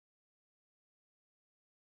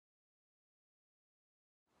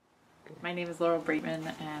My name is Laurel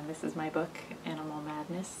Braitman, and this is my book, Animal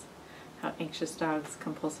Madness: How Anxious Dogs,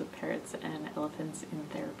 Compulsive Parrots, and Elephants in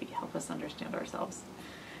Therapy Help Us Understand Ourselves.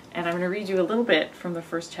 And I'm going to read you a little bit from the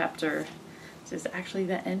first chapter. This is actually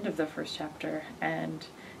the end of the first chapter, and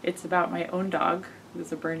it's about my own dog,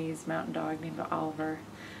 who's a Bernese mountain dog named Oliver,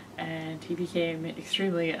 and he became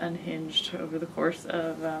extremely unhinged over the course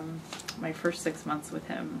of my first 6 months with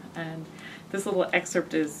him. And this little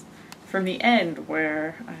excerpt is from the end,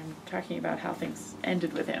 where I'm talking about how things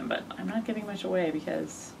ended with him, but I'm not giving much away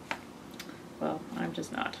because, well, I'm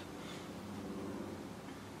just not.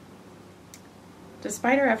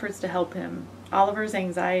 Despite our efforts to help him, Oliver's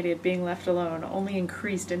anxiety at being left alone only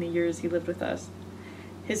increased in the years he lived with us.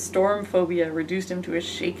 His storm phobia reduced him to a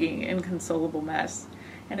shaking, inconsolable mess,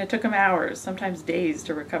 and it took him hours, sometimes days,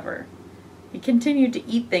 to recover. He continued to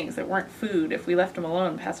eat things that weren't food if we left him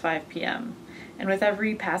alone past 5 p.m., and with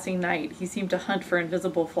every passing night he seemed to hunt for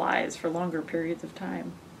invisible flies for longer periods of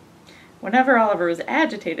time. Whenever Oliver was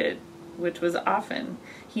agitated, which was often,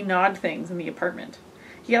 he gnawed things in the apartment.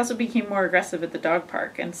 He also became more aggressive at the dog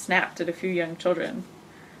park and snapped at a few young children.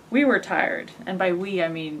 We were tired, and by we I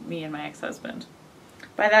mean me and my ex-husband.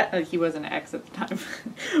 By that, he was an ex at the time.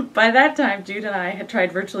 By that time, Jude and I had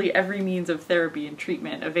tried virtually every means of therapy and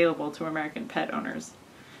treatment available to American pet owners.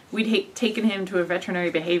 We'd taken him to a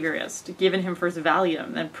veterinary behaviorist, given him first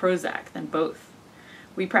Valium, then Prozac, then both.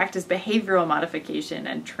 We practiced behavioral modification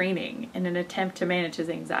and training in an attempt to manage his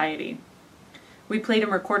anxiety. We played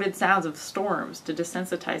him recorded sounds of storms to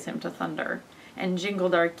desensitize him to thunder, and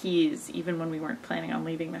jingled our keys even when we weren't planning on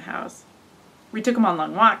leaving the house. We took him on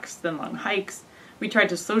long walks, then long hikes. We tried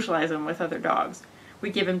to socialize him with other dogs. We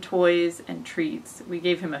gave him toys and treats. We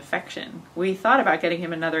gave him affection. We thought about getting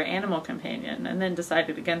him another animal companion and then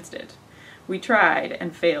decided against it. We tried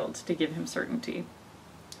and failed to give him certainty.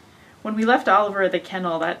 When we left Oliver at the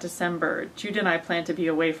kennel that December, Jude and I planned to be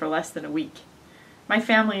away for less than a week. My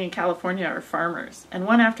family in California are farmers, and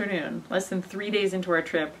one afternoon, less than 3 days into our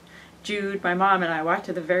trip, Jude, my mom, and I walked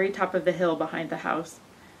to the very top of the hill behind the house.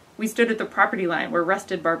 We stood at the property line where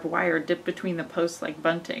rusted barbed wire dipped between the posts like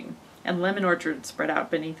bunting, and lemon orchards spread out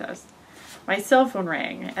beneath us. My cell phone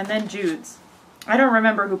rang, and then Jude's. I don't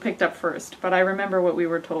remember who picked up first, but I remember what we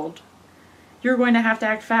were told. "You're going to have to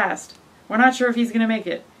act fast. We're not sure if he's going to make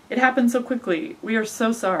it. It happened so quickly. We are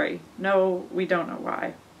so sorry. No, we don't know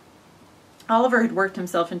why." Oliver had worked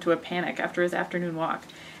himself into a panic after his afternoon walk,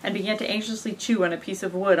 and began to anxiously chew on a piece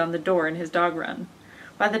of wood on the door in his dog run.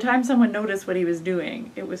 By the time someone noticed what he was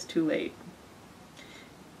doing, it was too late.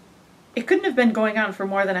 It couldn't have been going on for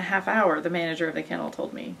more than a half hour, the manager of the kennel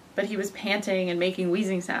told me, but he was panting and making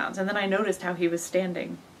wheezing sounds, and then I noticed how he was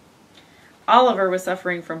standing. Oliver was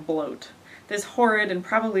suffering from bloat. This horrid and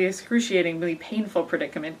probably excruciatingly painful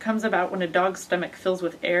predicament comes about when a dog's stomach fills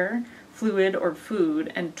with air, fluid, or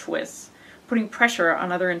food and twists, putting pressure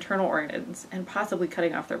on other internal organs and possibly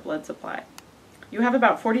cutting off their blood supply. You have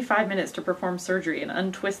about 45 minutes to perform surgery and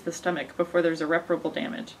untwist the stomach before there's irreparable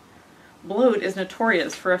damage. Bloat is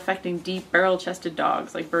notorious for affecting deep barrel-chested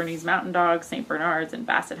dogs like Bernese mountain dogs, St. Bernards, and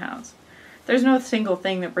basset hounds. There's no single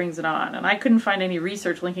thing that brings it on, and I couldn't find any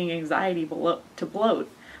research linking anxiety to bloat,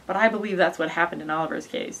 but I believe that's what happened in Oliver's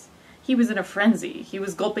case. He was in a frenzy. He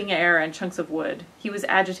was gulping air and chunks of wood. He was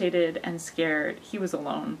agitated and scared. He was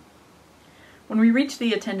alone. When we reached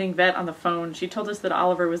the attending vet on the phone, she told us that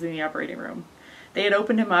Oliver was in the operating room. They had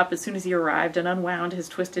opened him up as soon as he arrived and unwound his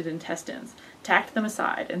twisted intestines, tacked them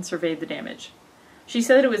aside, and surveyed the damage. She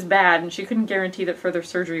said that it was bad and she couldn't guarantee that further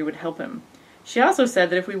surgery would help him. She also said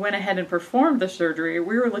that if we went ahead and performed the surgery,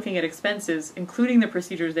 we were looking at expenses, including the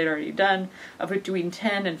procedures they'd already done, of between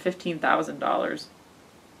 $10,000 and $15,000.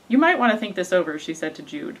 "You might want to think this over," she said to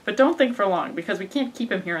Jude, "but don't think for long, because we can't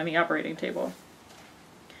keep him here on the operating table."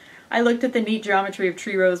 I looked at the neat geometry of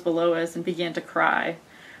tree rows below us and began to cry.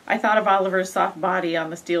 I thought of Oliver's soft body on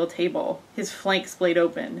the steel table, his flanks splayed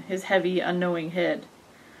open, his heavy, unknowing head.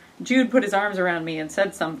 Jude put his arms around me and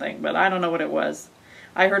said something, but I don't know what it was.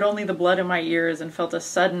 I heard only the blood in my ears and felt a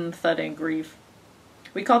sudden, thudding grief.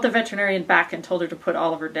 We called the veterinarian back and told her to put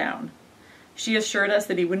Oliver down. She assured us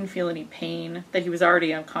that he wouldn't feel any pain, that he was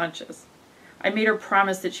already unconscious. I made her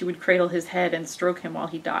promise that she would cradle his head and stroke him while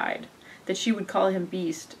he died, that she would call him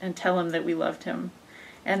Beast and tell him that we loved him.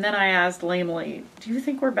 And then I asked lamely, "Do you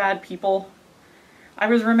think we're bad people?" I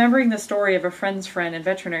was remembering the story of a friend's friend in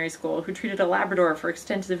veterinary school who treated a Labrador for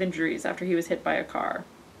extensive injuries after he was hit by a car.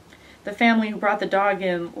 The family who brought the dog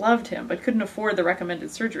in loved him but couldn't afford the recommended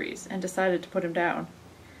surgeries and decided to put him down.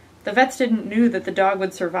 The vets didn't know that the dog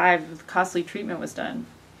would survive if the costly treatment was done.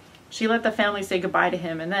 She let the family say goodbye to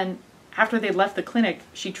him, and then, after they'd left the clinic,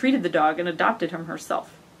 she treated the dog and adopted him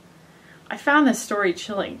herself. I found this story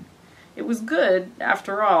chilling. It was good,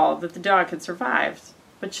 after all, that the dog had survived,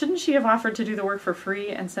 but shouldn't she have offered to do the work for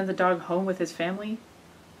free and send the dog home with his family?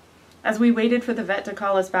 As we waited for the vet to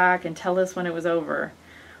call us back and tell us when it was over,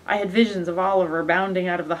 I had visions of Oliver bounding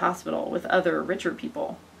out of the hospital with other, richer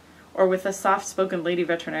people, or with a soft-spoken lady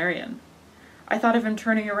veterinarian. I thought of him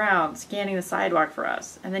turning around, scanning the sidewalk for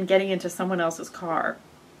us, and then getting into someone else's car.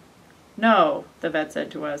 "No," the vet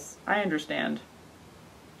said to us, "I understand."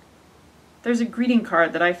 There's a greeting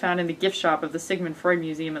card that I found in the gift shop of the Sigmund Freud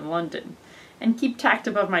Museum in London, and keep tacked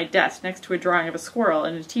above my desk next to a drawing of a squirrel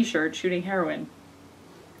in a t-shirt shooting heroin.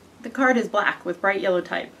 The card is black with bright yellow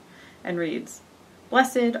type, and reads,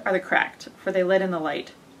 "Blessed are the cracked, for they let in the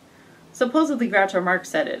light." Supposedly Groucho Marx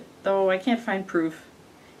said it, though I can't find proof.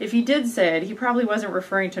 If he did say it, he probably wasn't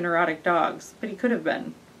referring to neurotic dogs, but he could have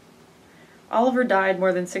been. Oliver died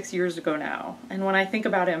more than 6 years ago now, and when I think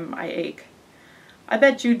about him, I ache. I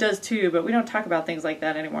bet Jude does too, but we don't talk about things like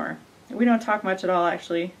that anymore. We don't talk much at all,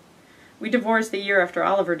 actually. We divorced the year after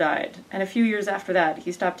Oliver died, and a few years after that,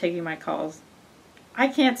 he stopped taking my calls. I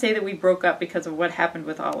can't say that we broke up because of what happened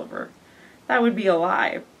with Oliver. That would be a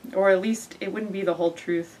lie, or at least it wouldn't be the whole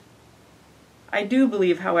truth. I do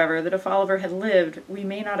believe, however, that if Oliver had lived, we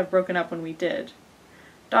may not have broken up when we did.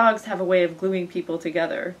 Dogs have a way of gluing people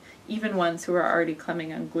together, even ones who are already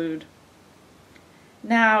coming unglued.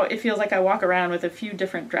 Now, it feels like I walk around with a few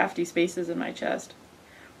different drafty spaces in my chest.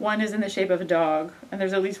 One is in the shape of a dog, and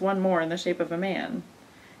there's at least one more in the shape of a man.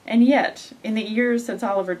 And yet, in the years since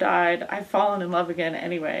Oliver died, I've fallen in love again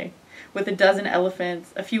anyway, with a dozen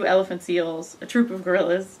elephants, a few elephant seals, a troop of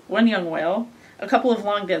gorillas, one young whale, a couple of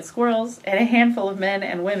long-dead squirrels, and a handful of men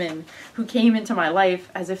and women who came into my life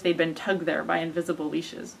as if they'd been tugged there by invisible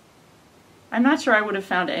leashes. I'm not sure I would have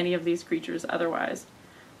found any of these creatures otherwise.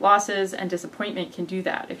 Losses and disappointment can do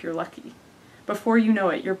that if you're lucky. Before you know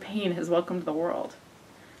it, your pain has welcomed the world.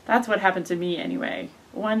 That's what happened to me anyway.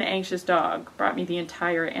 One anxious dog brought me the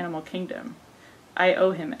entire animal kingdom. I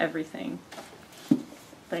owe him everything.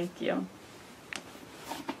 Thank you.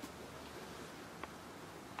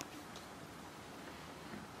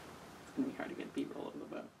 It's going to be hard to get B-roll of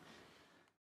the boat.